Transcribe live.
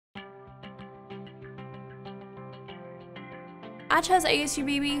I chose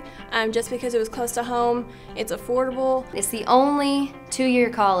ASU-Beebe just because it was close to home, it's affordable. It's the only two-year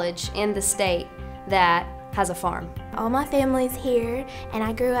college in the state that has a farm. All my family's here, and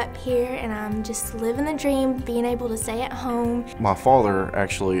I grew up here, and I'm just living the dream, being able to stay at home. My father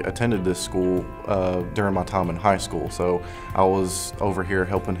actually attended this school during my time in high school, so I was over here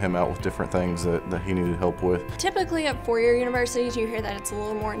helping him out with different things that he needed help with. Typically at four-year universities you hear that it's a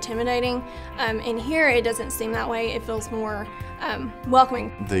little more intimidating, and here it doesn't seem that way. It feels more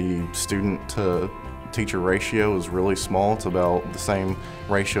welcoming. The student to teacher ratio is really small. It's about the same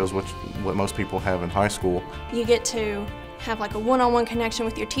ratio as what most people have in high school. You get to have like a one-on-one connection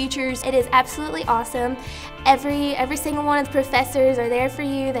with your teachers. It is absolutely awesome. Every single one of the professors are there for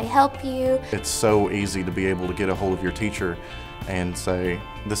you, they help you. It's so easy to be able to get a hold of your teacher and say,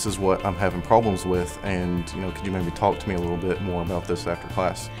 this is what I'm having problems with, and could you maybe talk to me a little bit more about this after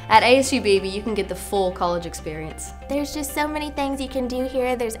class? At ASU-Beebe, you can get the full college experience. There's just so many things you can do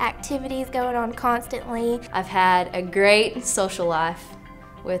here. There's activities going on constantly. I've had a great social life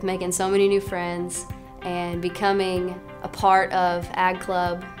with making so many new friends and becoming a part of Ag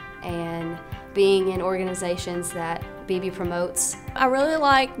Club and being in organizations that Beebe promotes. I really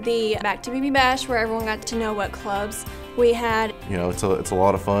like the Back to Beebe Bash, where everyone got to know what clubs we had. It's a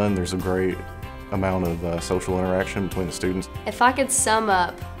lot of fun. There's a great amount of social interaction between the students. If I could sum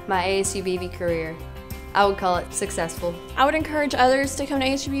up my ASU-Beebe career, I would call it successful. I would encourage others to come to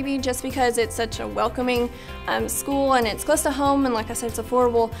ASU-Beebe just because it's such a welcoming school, and it's close to home, and like I said, it's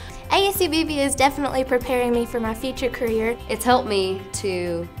affordable. ASU-Beebe is definitely preparing me for my future career. It's helped me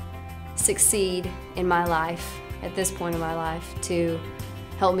to succeed in my life, at this point in my life, to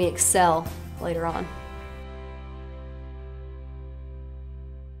help me excel later on.